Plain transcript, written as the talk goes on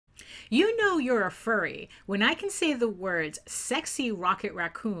You know you're a furry when I can say the words sexy rocket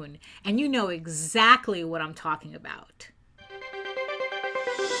raccoon and you know exactly what I'm talking about.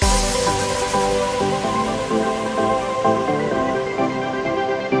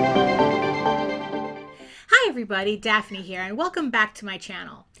 Hi everybody, Daphne here and welcome back to my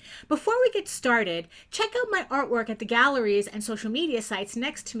channel. Before we get started, check out my artwork at the galleries and social media sites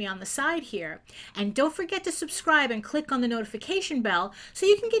next to me on the side here. And don't forget to subscribe and click on the notification bell so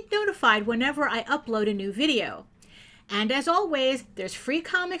you can get notified whenever I upload a new video. And as always, there's free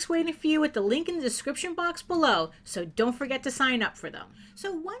comics waiting for you at the link in the description box below, so don't forget to sign up for them.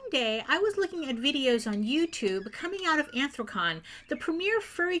 So one day, I was looking at videos on YouTube coming out of Anthrocon, the premier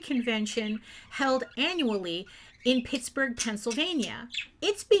furry convention held annually in Pittsburgh, Pennsylvania.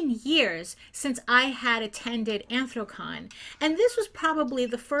 It's been years since I had attended Anthrocon, and this was probably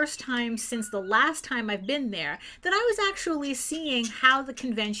the first time since the last time I've been there that I was actually seeing how the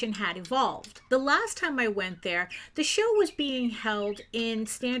convention had evolved. The last time I went there, the show was being held in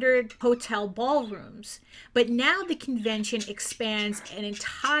standard hotel ballrooms, but now the convention expands an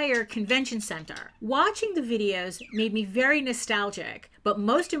entire convention center. Watching the videos made me very nostalgic, but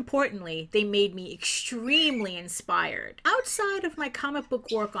most importantly, they made me extremely inspired. Outside of my comic book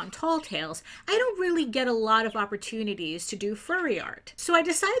work on Tall Tales, I don't really get a lot of opportunities to do furry art. So I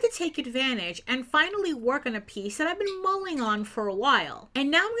decided to take advantage and finally work on a piece that I've been mulling on for a while. And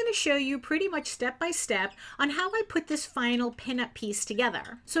now I'm going to show you pretty much step by step on how I put this final pinup piece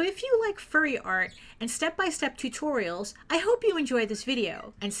together. So if you like furry art and step-by-step tutorials, I hope you enjoy this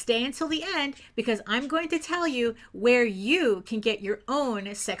video. And stay until the end because I'm going to tell you where you can get your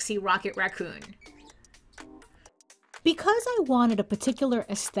own sexy rocket raccoon. Because I wanted a particular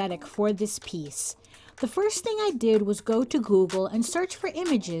aesthetic for this piece, the first thing I did was go to Google and search for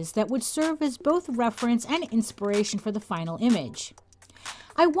images that would serve as both reference and inspiration for the final image.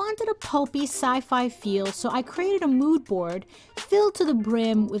 I wanted a pulpy sci-fi feel, so I created a mood board filled to the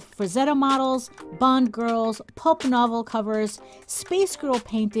brim with Frazetta models, Bond girls, pulp novel covers, space girl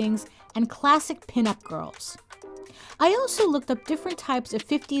paintings, and classic pinup girls. I also looked up different types of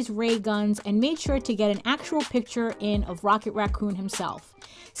 50s ray guns and made sure to get an actual picture in of Rocket Raccoon himself,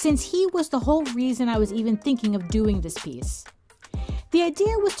 since he was the whole reason I was even thinking of doing this piece. The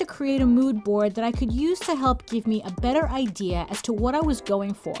idea was to create a mood board that I could use to help give me a better idea as to what I was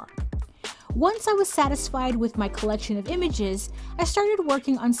going for. Once I was satisfied with my collection of images, I started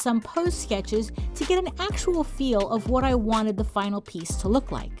working on some pose sketches to get an actual feel of what I wanted the final piece to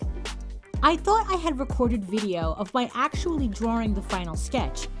look like. I thought I had recorded video of my actually drawing the final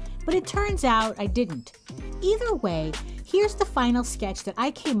sketch, but it turns out I didn't. Either way, here's the final sketch that I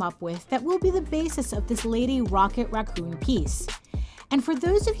came up with that will be the basis of this Lady Rocket Raccoon piece. And for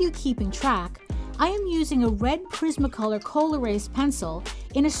those of you keeping track, I am using a red Prismacolor Coal Erase pencil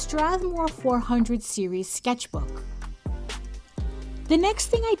in a Strathmore 400 series sketchbook. The next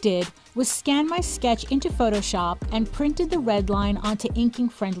thing I did was scan my sketch into Photoshop and printed the red line onto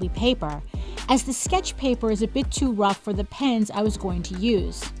inking-friendly paper, as the sketch paper is a bit too rough for the pens I was going to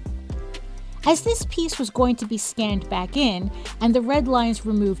use. As this piece was going to be scanned back in and the red lines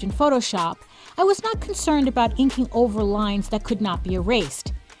removed in Photoshop, I was not concerned about inking over lines that could not be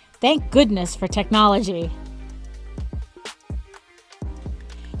erased. Thank goodness for technology.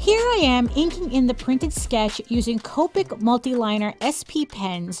 Here I am inking in the printed sketch using Copic Multiliner SP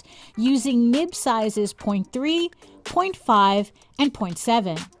pens using nib sizes 0.3, 0.5, and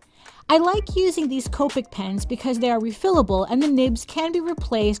 0.7. I like using these Copic pens because they are refillable and the nibs can be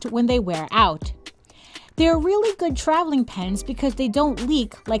replaced when they wear out. They are really good traveling pens because they don't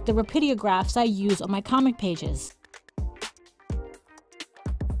leak like the rapidographs I use on my comic pages.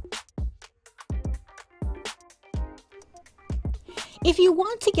 If you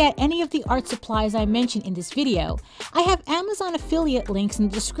want to get any of the art supplies I mentioned in this video, I have Amazon affiliate links in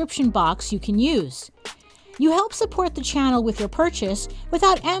the description box you can use. You help support the channel with your purchase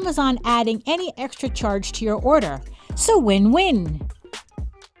without Amazon adding any extra charge to your order, so win-win!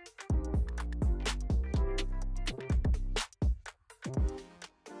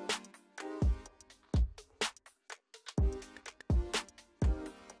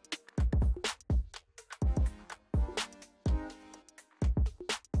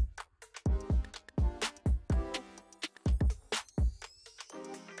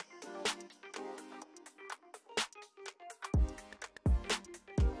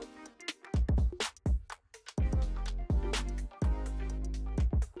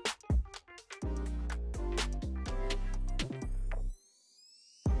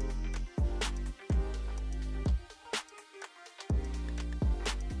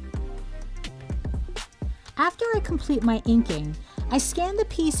 After I complete my inking, I scan the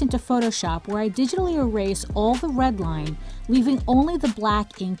piece into Photoshop where I digitally erase all the red line, leaving only the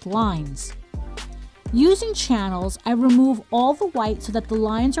black inked lines. Using channels, I remove all the white so that the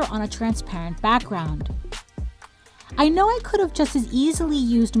lines are on a transparent background. I know I could have just as easily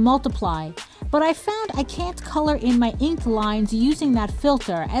used multiply, but I found I can't color in my inked lines using that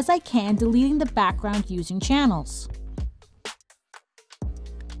filter as I can deleting the background using channels.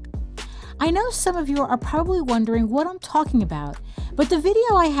 I know some of you are probably wondering what I'm talking about, but the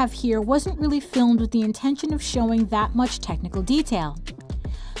video I have here wasn't really filmed with the intention of showing that much technical detail.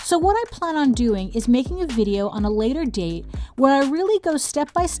 So what I plan on doing is making a video on a later date where I really go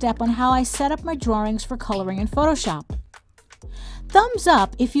step by step on how I set up my drawings for coloring in Photoshop. Thumbs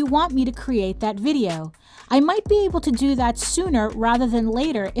up if you want me to create that video. I might be able to do that sooner rather than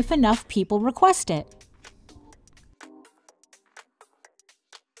later if enough people request it.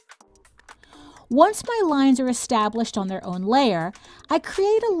 Once my lines are established on their own layer, I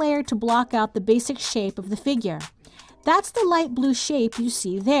create a layer to block out the basic shape of the figure. That's the light blue shape you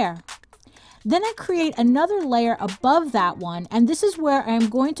see there. Then I create another layer above that one, and this is where I am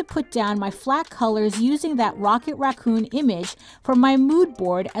going to put down my flat colors using that Rocket Raccoon image from my mood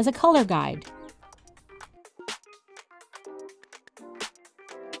board as a color guide.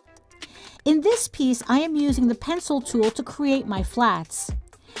 In this piece, I am using the pencil tool to create my flats.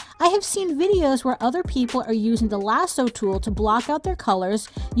 I have seen videos where other people are using the lasso tool to block out their colors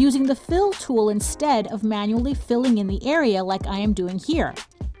using the fill tool instead of manually filling in the area like I am doing here.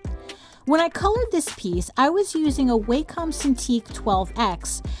 When I colored this piece, I was using a Wacom Cintiq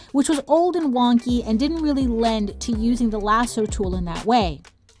 12X, which was old and wonky and didn't really lend to using the lasso tool in that way.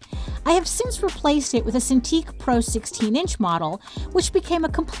 I have since replaced it with a Cintiq Pro 16-inch model, which became a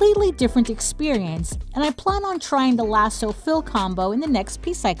completely different experience, and I plan on trying the lasso fill combo in the next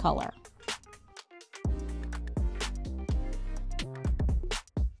piece I color.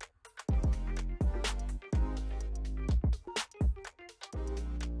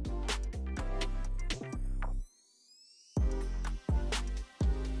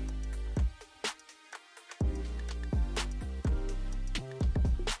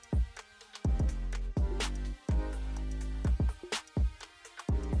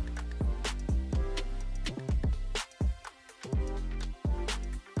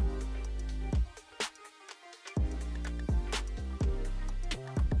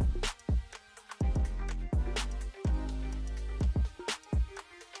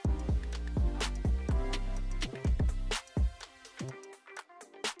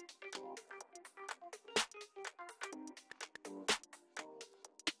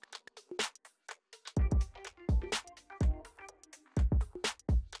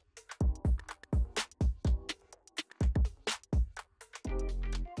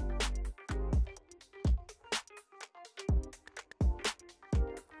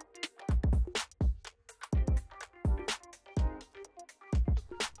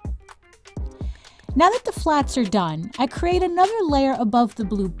 Now that the flats are done, I create another layer above the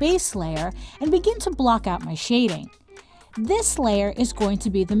blue base layer and begin to block out my shading. This layer is going to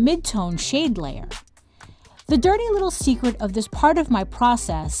be the mid-tone shade layer. The dirty little secret of this part of my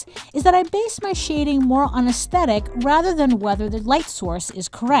process is that I base my shading more on aesthetic rather than whether the light source is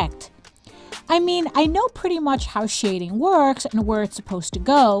correct. I mean, I know pretty much how shading works and where it's supposed to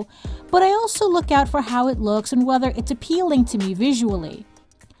go, but I also look out for how it looks and whether it's appealing to me visually.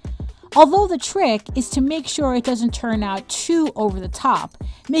 Although the trick is to make sure it doesn't turn out too over the top,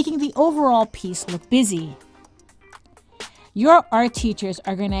 making the overall piece look busy. Your art teachers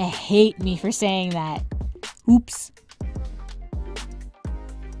are gonna hate me for saying that. Oops.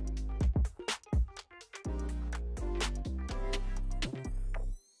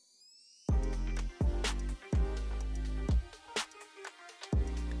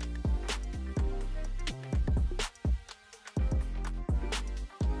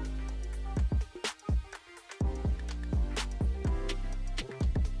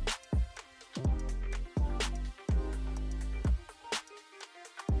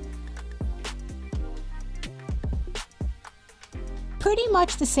 Pretty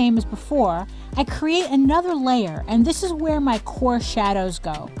much the same as before, I create another layer, and this is where my core shadows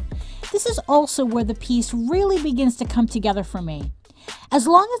go. This is also where the piece really begins to come together for me. As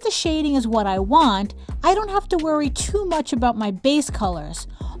long as the shading is what I want, I don't have to worry too much about my base colors,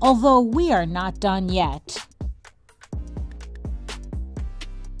 although we are not done yet.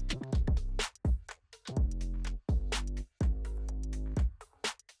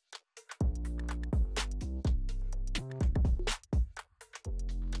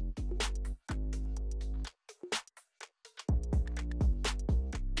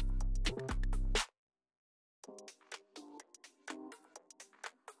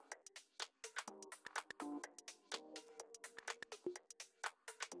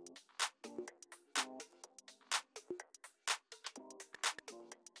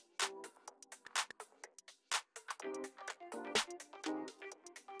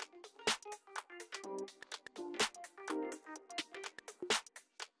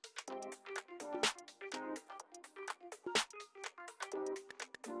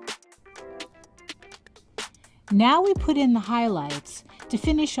 Now we put in the highlights to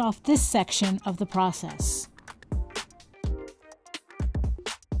finish off this section of the process.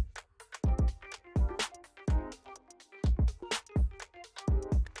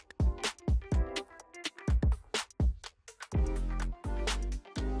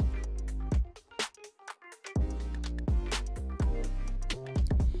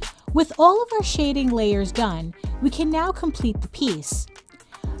 With all of our shading layers done, we can now complete the piece.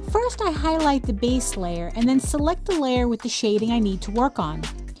 First, I highlight the base layer and then select the layer with the shading I need to work on.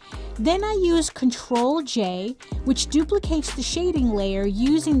 Then I use Ctrl-J, which duplicates the shading layer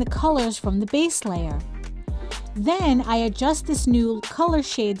using the colors from the base layer. Then I adjust this new color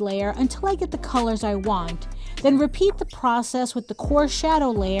shade layer until I get the colors I want, then repeat the process with the core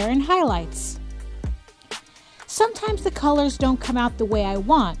shadow layer and highlights. Sometimes the colors don't come out the way I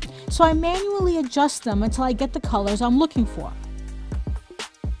want, so I manually adjust them until I get the colors I'm looking for.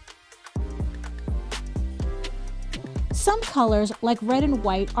 Some colors, like red and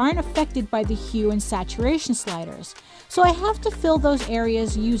white, aren't affected by the hue and saturation sliders, so I have to fill those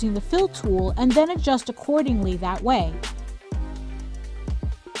areas using the fill tool and then adjust accordingly that way.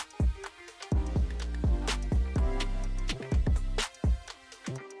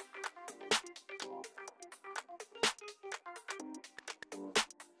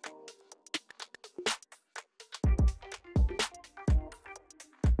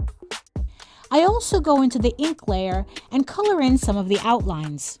 I also go into the ink layer and color in some of the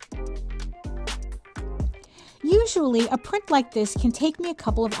outlines. Usually, a print like this can take me a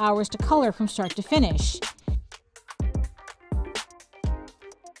couple of hours to color from start to finish.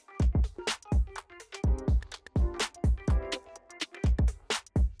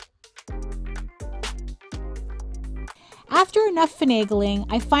 After enough finagling,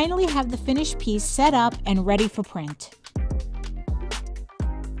 I finally have the finished piece set up and ready for print.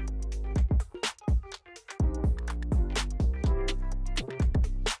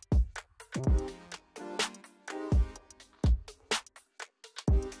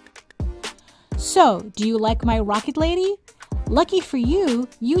 So, do you like my rocket lady? Lucky for you,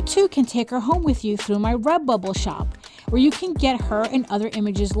 you too can take her home with you through my Redbubble shop, where you can get her and other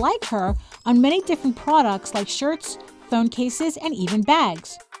images like her on many different products like shirts, phone cases, and even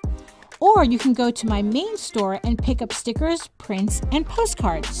bags. Or you can go to my main store and pick up stickers, prints, and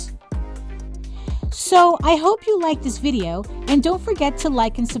postcards. So, I hope you liked this video, and don't forget to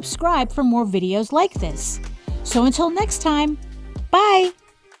like and subscribe for more videos like this. So until next time, bye!